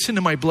mean it gets into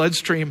my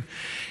bloodstream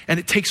and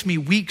it takes me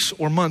weeks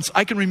or months.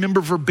 I can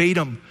remember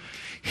verbatim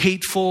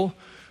hateful,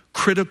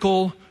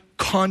 critical,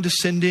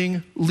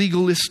 condescending,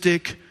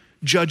 legalistic,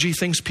 judgy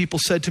things people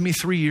said to me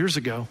 3 years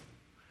ago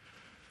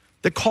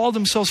that call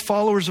themselves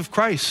followers of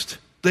Christ.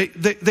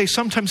 They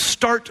sometimes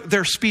start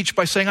their speech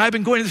by saying, I've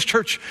been going to this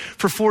church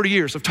for 40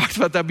 years. I've talked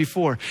about that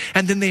before.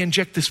 And then they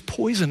inject this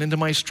poison into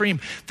my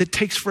stream that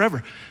takes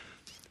forever.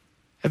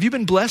 Have you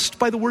been blessed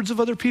by the words of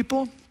other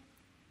people?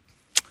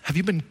 Have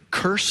you been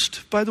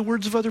cursed by the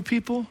words of other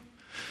people?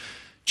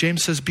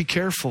 James says, be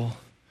careful.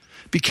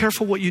 Be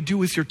careful what you do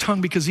with your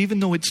tongue, because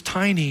even though it's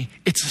tiny,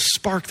 it's a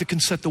spark that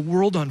can set the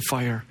world on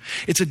fire.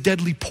 It's a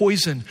deadly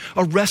poison,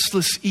 a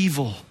restless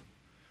evil.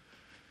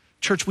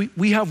 Church,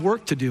 we have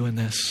work to do in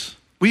this.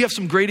 We have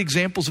some great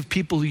examples of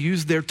people who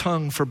use their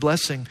tongue for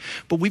blessing,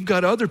 but we've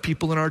got other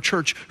people in our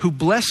church who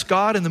bless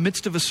God in the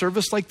midst of a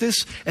service like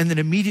this and then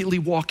immediately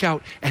walk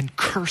out and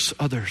curse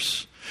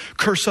others.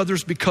 Curse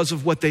others because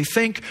of what they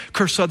think,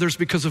 curse others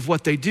because of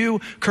what they do,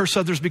 curse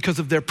others because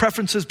of their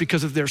preferences,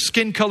 because of their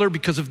skin color,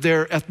 because of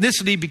their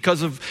ethnicity,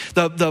 because of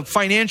the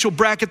financial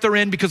bracket they're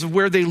in, because of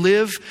where they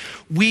live.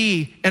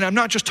 And I'm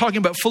not just talking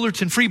about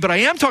Fullerton Free, but I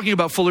am talking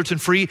about Fullerton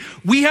Free.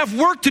 We have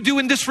work to do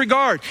in this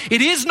regard.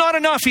 It is not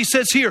enough, he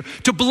says here,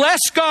 to bless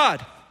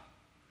God.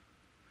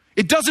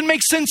 It doesn't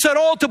make sense at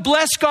all to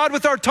bless God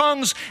with our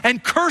tongues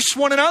and curse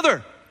one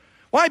another.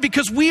 Why?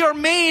 Because we are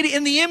made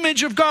in the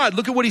image of God.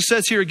 Look at what he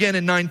says here again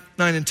in 9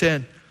 and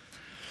 10.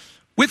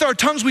 With our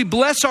tongues we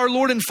bless our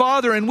Lord and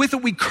Father, and with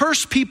it we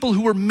curse people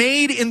who are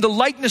made in the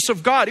likeness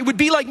of God. It would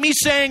be like me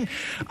saying,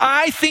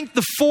 I think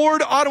the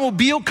Ford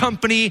Automobile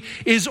Company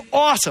is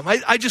awesome.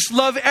 I just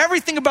love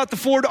everything about the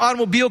Ford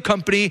Automobile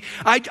Company.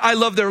 I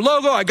love their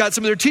logo. I got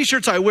some of their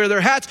t-shirts. I wear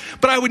their hats.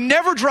 But I would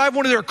never drive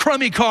one of their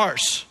crummy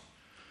cars.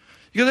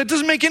 You go, that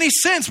doesn't make any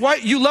sense. Why?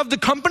 You love the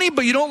company,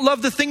 but you don't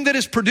love the thing that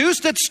is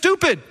produced? That's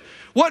stupid.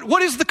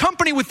 What is the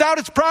company without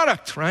its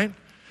product, right?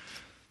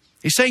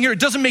 He's saying here, it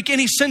doesn't make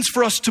any sense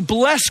for us to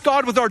bless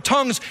God with our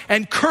tongues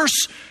and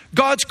curse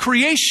God's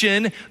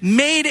creation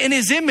made in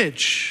his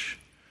image.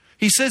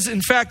 He says,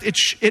 in fact,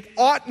 it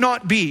ought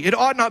not be. It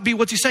ought not be.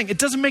 What's he saying? It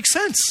doesn't make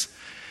sense.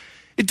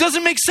 It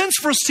doesn't make sense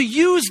for us to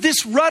use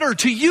this rudder,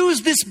 to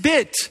use this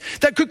bit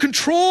that could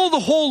control the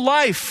whole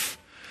life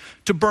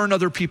to burn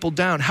other people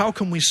down. How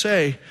can we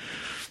say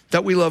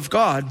that we love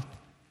God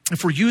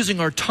if we're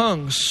using our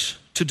tongues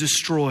to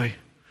destroy?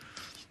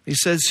 He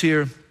says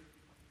here,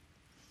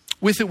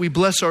 with it we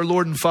bless our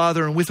Lord and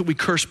Father, and with it we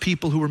curse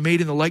people who were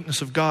made in the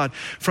likeness of God.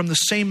 From the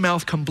same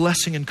mouth come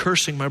blessing and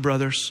cursing, my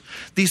brothers.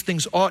 These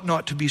things ought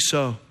not to be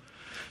so.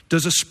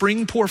 Does a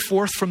spring pour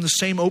forth from the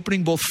same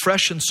opening both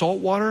fresh and salt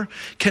water?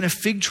 Can a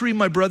fig tree,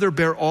 my brother,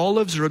 bear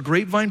olives, or a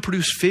grapevine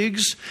produce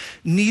figs?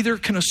 Neither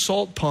can a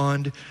salt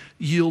pond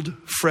yield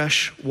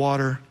fresh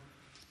water.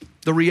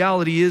 The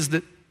reality is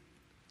that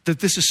That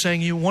this is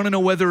saying, you want to know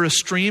whether a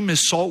stream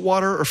is salt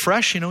water or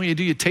fresh?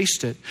 You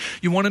taste it.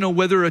 You want to know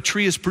whether a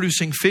tree is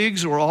producing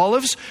figs or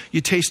olives? You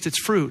taste its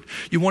fruit.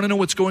 You want to know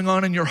what's going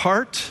on in your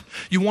heart?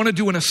 You want to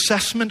do an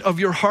assessment of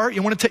your heart?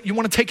 You want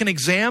to take an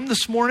exam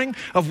this morning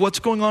of what's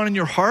going on in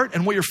your heart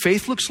and what your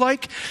faith looks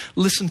like?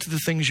 Listen to the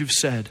things you've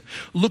said.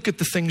 Look at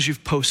the things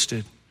you've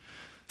posted.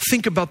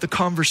 Think about the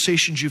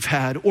conversations you've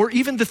had, or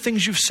even the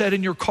things you've said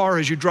in your car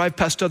as you drive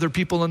past other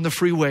people on the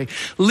freeway.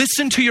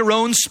 Listen to your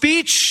own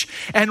speech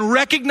and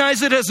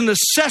recognize it as an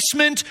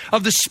assessment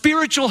of the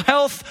spiritual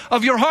health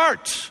of your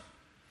heart.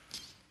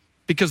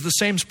 Because the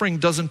same spring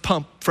doesn't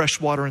pump fresh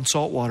water and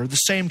salt water. The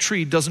same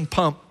tree doesn't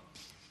pump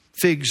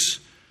figs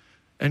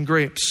and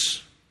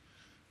grapes.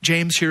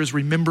 James here is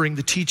remembering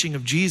the teaching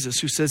of Jesus,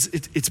 who says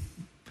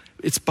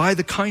it's by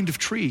the kind of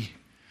tree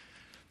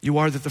you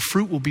are that the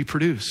fruit will be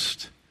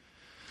produced.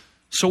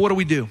 So what do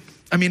we do?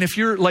 If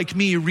you're like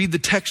me, you read the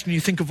text and you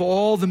think of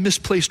all the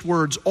misplaced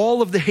words,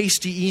 all of the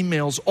hasty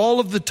emails, all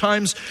of the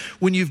times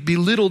when you've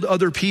belittled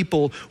other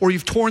people or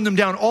you've torn them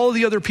down, all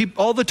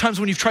the times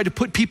when you've tried to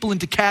put people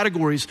into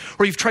categories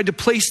or you've tried to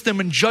place them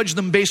and judge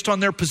them based on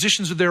their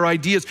positions or their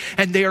ideas,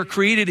 and they are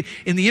created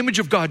in the image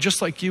of God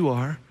just like you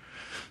are.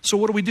 So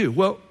what do we do?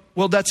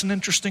 Well, that's an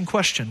interesting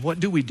question. What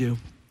do we do?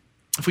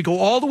 If we go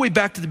all the way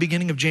back to the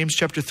beginning of James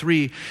chapter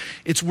 3,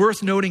 it's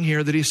worth noting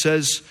here that he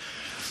says,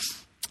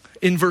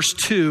 in verse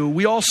 2,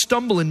 we all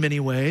stumble in many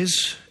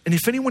ways, and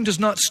if anyone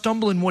does not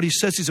stumble in what he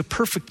says, he's a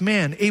perfect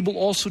man, able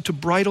also to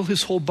bridle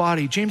his whole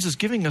body. James is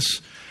giving us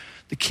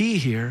the key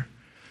here,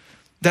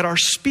 that our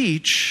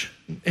speech,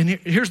 and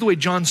here's the way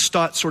John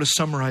Stott sort of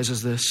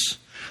summarizes this.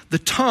 The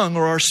tongue,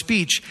 or our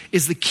speech,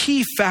 is the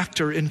key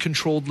factor in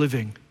controlled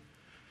living.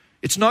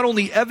 It's not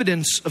only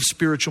evidence of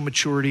spiritual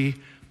maturity,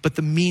 but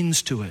the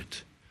means to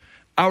it.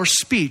 Our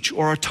speech,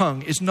 or our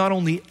tongue, is not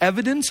only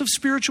evidence of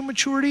spiritual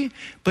maturity,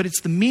 but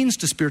it's the means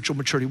to spiritual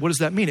maturity. What does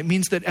that mean? It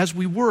means that as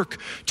we work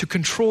to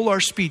control our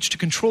speech, to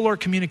control our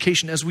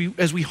communication, as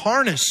we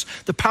harness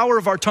the power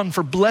of our tongue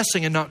for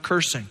blessing and not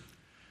cursing,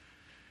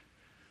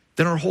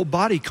 then our whole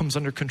body comes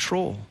under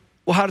control.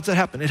 Well, how does that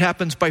happen? It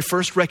happens by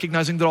first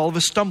recognizing that all of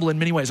us stumble in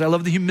many ways. I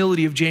love the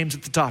humility of James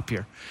at the top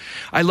here.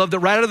 I love that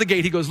right out of the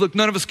gate, he goes, look,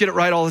 none of us get it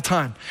right all the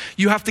time.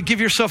 You have to give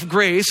yourself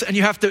grace, and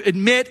you have to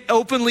admit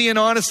openly and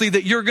honestly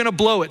that you're going to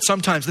blow it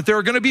sometimes, that there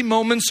are going to be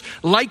moments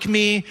like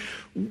me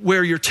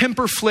where your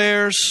temper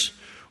flares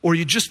or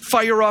you just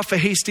fire off a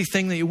hasty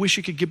thing that you wish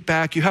you could get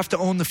back. You have to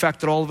own the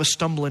fact that all of us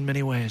stumble in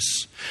many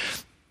ways.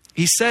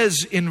 He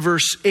says in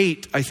verse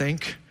 8, I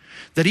think,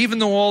 that even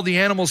though all the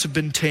animals have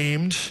been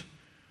tamed,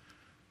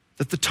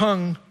 that the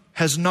tongue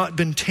has not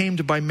been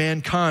tamed by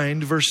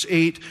mankind. Verse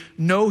 8,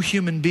 no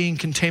human being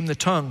can tame the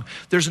tongue.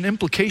 There's an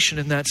implication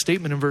in that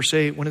statement in verse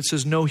 8 when it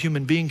says no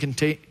human being can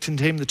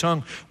tame the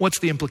tongue. What's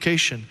the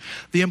implication?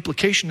 The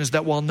implication is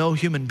that while no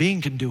human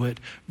being can do it,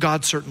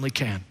 God certainly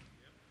can.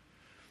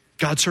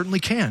 God certainly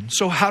can.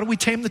 So how do we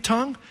tame the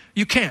tongue?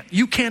 You can't.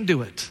 You can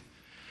do it.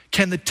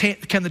 Can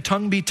the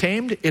tongue be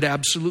tamed? It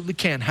absolutely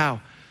can. How?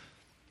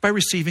 By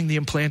receiving the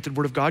implanted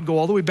word of God. Go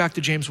all the way back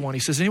to James 1.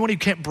 He says, anyone who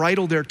can't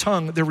bridle their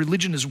tongue, their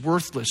religion is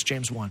worthless,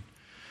 James 1.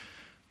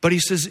 But he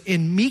says,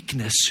 in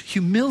meekness,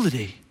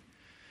 humility,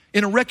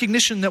 in a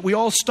recognition that we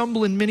all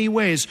stumble in many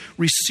ways,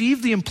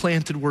 receive the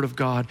implanted word of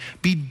God,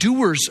 be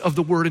doers of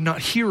the word and not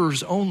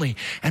hearers only,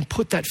 and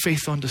put that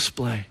faith on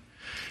display.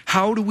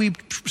 How do we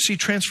see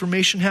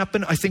transformation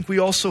happen? I think we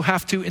also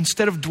have to,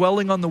 instead of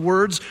dwelling on the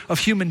words of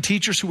human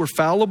teachers who are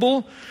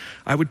fallible,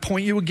 I would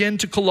point you again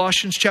to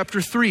Colossians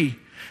chapter 3.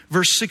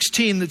 Verse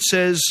 16 that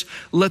says,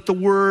 let the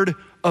word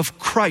of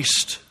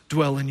Christ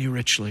dwell in you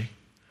richly.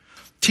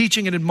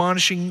 Teaching and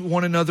admonishing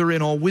one another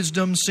in all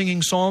wisdom,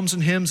 singing psalms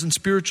and hymns and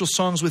spiritual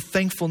songs with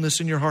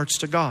thankfulness in your hearts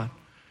to God.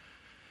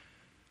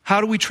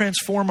 How do we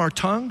transform our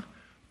tongue?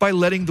 By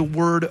letting the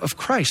word of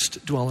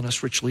Christ dwell in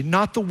us richly,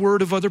 not the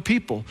word of other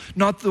people,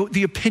 not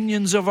the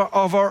opinions of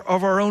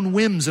our own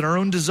whims and our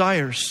own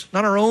desires,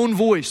 not our own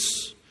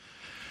voice.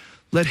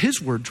 Let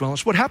his word dwell in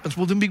us. What happens?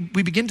 Well, then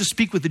we begin to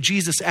speak with the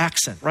Jesus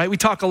accent, right? We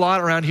talk a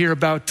lot around here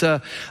about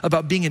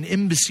being an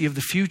embassy of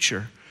the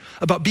future,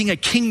 about being a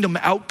kingdom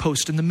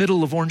outpost in the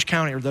middle of Orange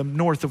County or the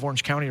north of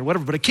Orange County or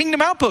whatever, but a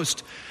kingdom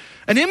outpost,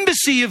 an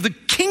embassy of the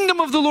kingdom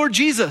of the Lord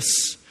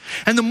Jesus.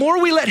 And the more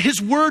we let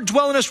his word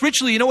dwell in us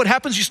richly, you know what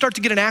happens? You start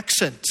to get an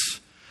accent.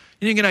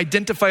 You can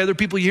identify other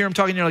people. You hear them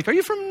talking, and you're like, are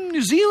you from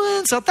New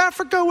Zealand, South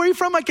Africa? Where are you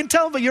from? I can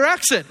tell by your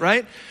accent,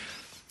 right?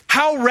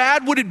 How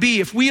rad would it be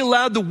if we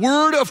allowed the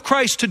word of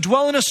Christ to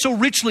dwell in us so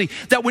richly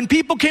that when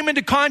people came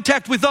into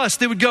contact with us,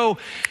 they would go,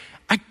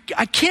 I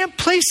can't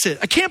place it.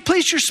 I can't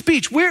place your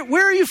speech. Where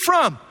are you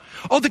from?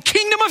 Oh, the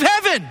kingdom of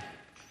heaven.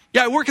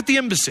 Yeah, I work at the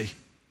embassy.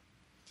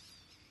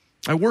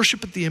 I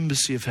worship at the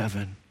embassy of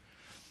heaven.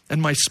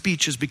 And my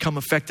speech has become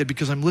affected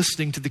because I'm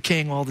listening to the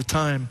king all the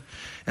time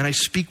and I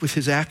speak with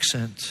his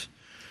accent.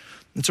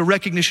 It's a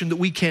recognition that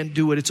we can't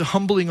do it. It's a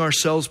humbling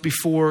ourselves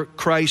before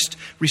Christ,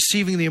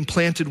 receiving the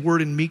implanted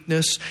word in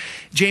meekness.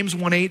 James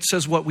 1:8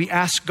 says what? We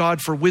ask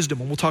God for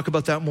wisdom. And we'll talk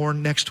about that more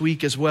next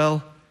week as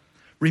well.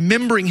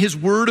 Remembering his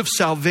word of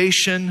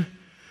salvation,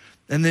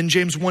 And then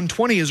James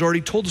 1:20 has already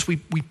told us we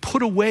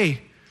put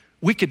away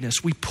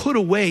wickedness. We put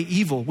away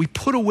evil. We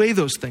put away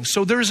those things.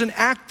 So there is an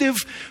active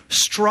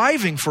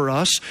striving for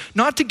us,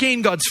 not to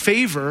gain God's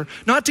favor,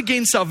 not to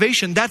gain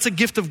salvation. That's a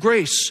gift of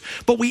grace.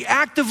 But we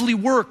actively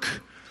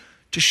work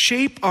to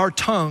shape our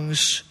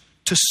tongues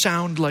to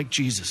sound like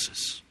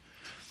Jesus's.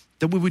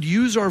 That we would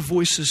use our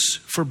voices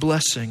for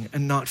blessing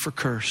and not for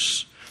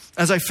curse.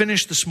 As I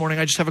finish this morning,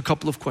 I just have a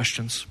couple of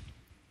questions.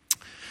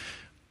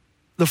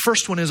 The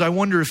first one is, I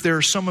wonder if there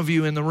are some of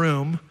you in the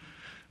room,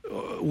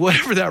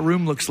 whatever that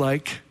room looks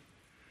like,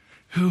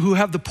 who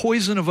have the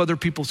poison of other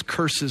people's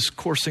curses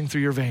coursing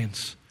through your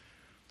veins.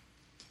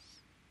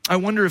 I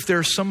wonder if there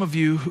are some of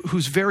you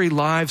whose very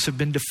lives have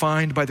been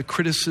defined by the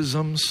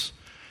criticisms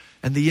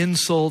and the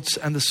insults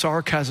and the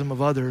sarcasm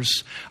of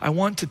others. I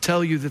want to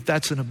tell you that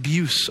that's an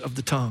abuse of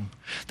the tongue,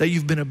 that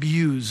you've been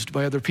abused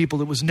by other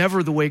people. It was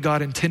never the way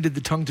God intended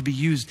the tongue to be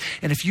used.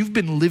 And if you've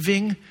been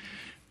living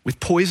with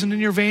poison in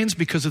your veins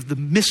because of the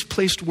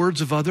misplaced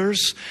words of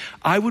others,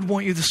 I would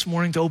want you this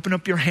morning to open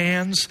up your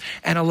hands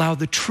and allow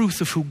the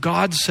truth of who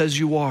God says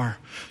you are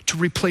to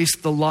replace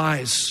the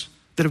lies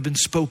that have been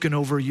spoken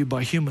over you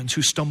by humans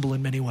who stumble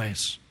in many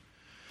ways.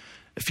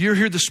 If you're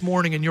here this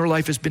morning and your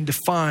life has been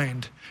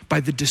defined by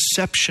the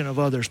deception of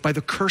others, by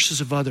the curses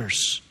of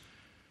others,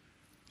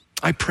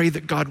 I pray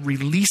that God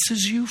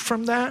releases you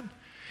from that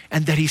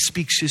and that he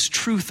speaks his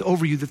truth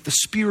over you, that the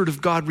Spirit of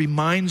God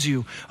reminds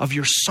you of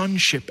your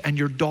sonship and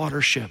your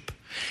daughtership,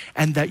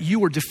 and that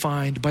you are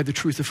defined by the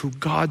truth of who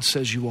God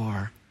says you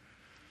are,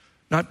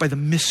 not by the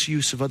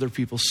misuse of other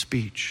people's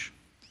speech.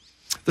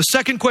 The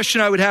second question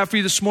I would have for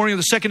you this morning, or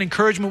the second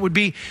encouragement would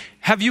be,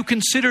 have you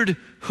considered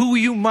who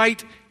you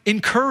might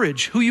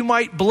encourage, who you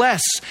might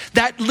bless?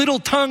 That little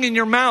tongue in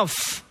your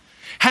mouth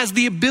has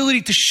the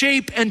ability to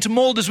shape and to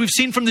mold, as we've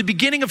seen from the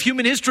beginning of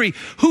human history.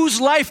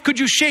 Whose life could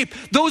you shape?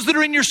 Those that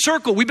are in your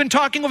circle. We've been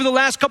talking over the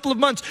last couple of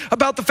months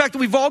about the fact that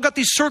we've all got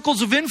these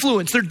circles of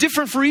influence. They're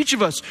different for each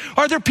of us.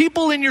 Are there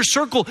people in your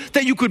circle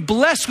that you could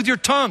bless with your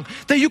tongue,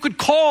 that you could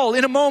call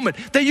in a moment,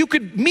 that you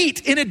could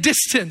meet in a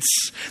distance,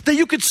 that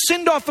you could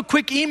send off a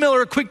quick email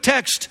or a quick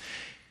text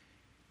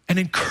and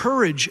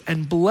encourage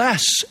and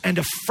bless and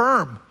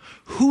affirm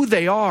who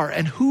they are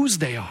and whose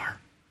they are?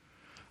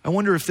 I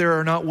wonder if there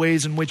are not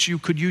ways in which you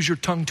could use your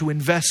tongue to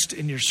invest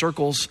in your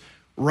circles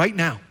right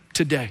now,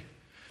 today.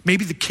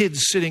 Maybe the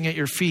kids sitting at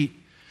your feet.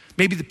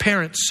 Maybe the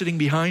parents sitting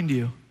behind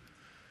you.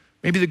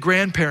 Maybe the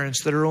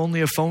grandparents that are only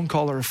a phone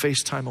call or a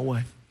FaceTime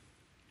away.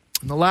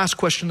 And the last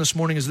question this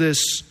morning is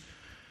this: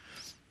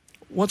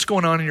 what's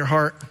going on in your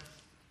heart?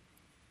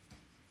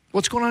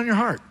 What's going on in your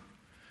heart?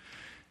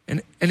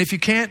 And if you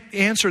can't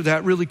answer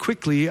that really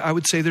quickly, I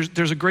would say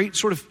there's a great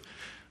sort of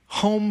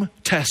home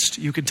test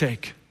you can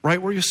take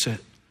right where you sit.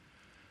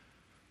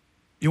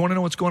 You want to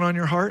know what's going on in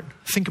your heart?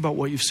 Think about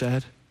what you've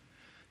said.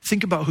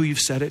 Think about who you've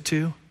said it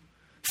to.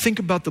 Think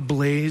about the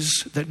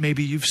blaze that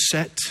maybe you've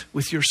set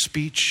with your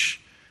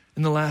speech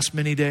in the last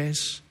many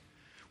days.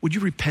 Would you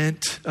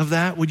repent of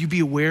that? Would you be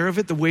aware of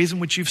it, the ways in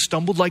which you've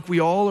stumbled like we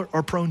all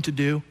are prone to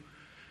do?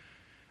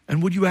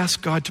 And would you ask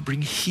God to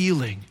bring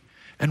healing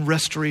and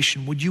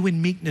restoration? Would you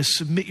in meekness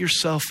submit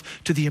yourself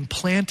to the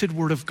implanted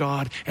word of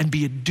God and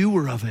be a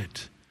doer of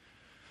it,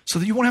 so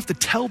that you won't have to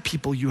tell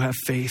people you have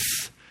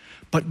faith,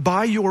 but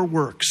by your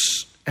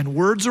works, and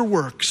words are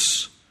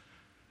works,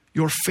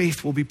 your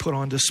faith will be put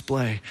on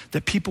display,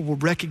 that people will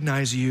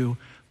recognize you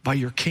by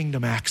your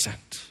kingdom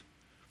accent.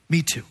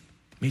 Me too.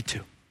 Me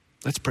too.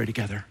 Let's pray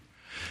together.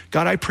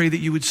 God, I pray that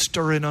you would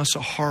stir in us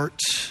a heart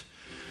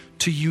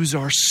to use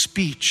our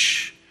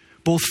speech,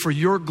 both for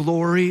your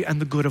glory and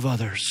the good of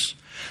others.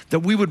 That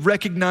we would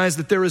recognize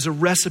that there is a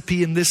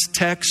recipe in this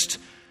text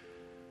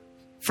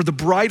for the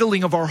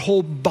bridling of our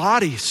whole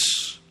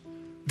bodies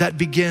that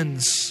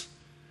begins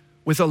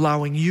with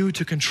allowing you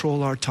to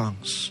control our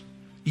tongues,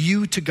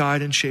 you to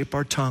guide and shape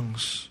our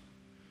tongues.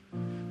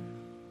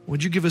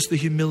 Would you give us the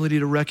humility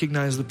to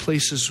recognize the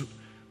places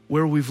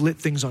where we've lit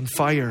things on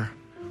fire,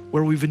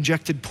 where we've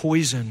injected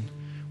poison,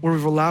 where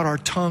we've allowed our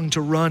tongue to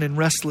run in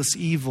restless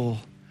evil,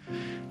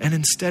 and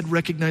instead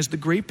recognize the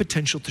great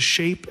potential to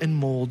shape and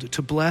mold,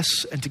 to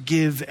bless and to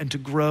give and to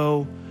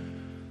grow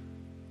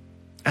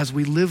as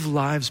we live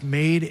lives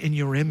made in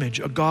your image,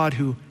 a God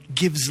who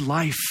gives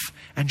life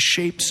and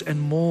shapes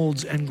and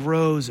molds and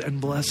grows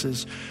and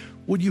blesses.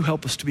 Would you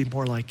help us to be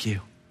more like you?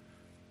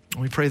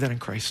 And we pray that in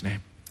Christ's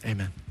name.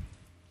 Amen.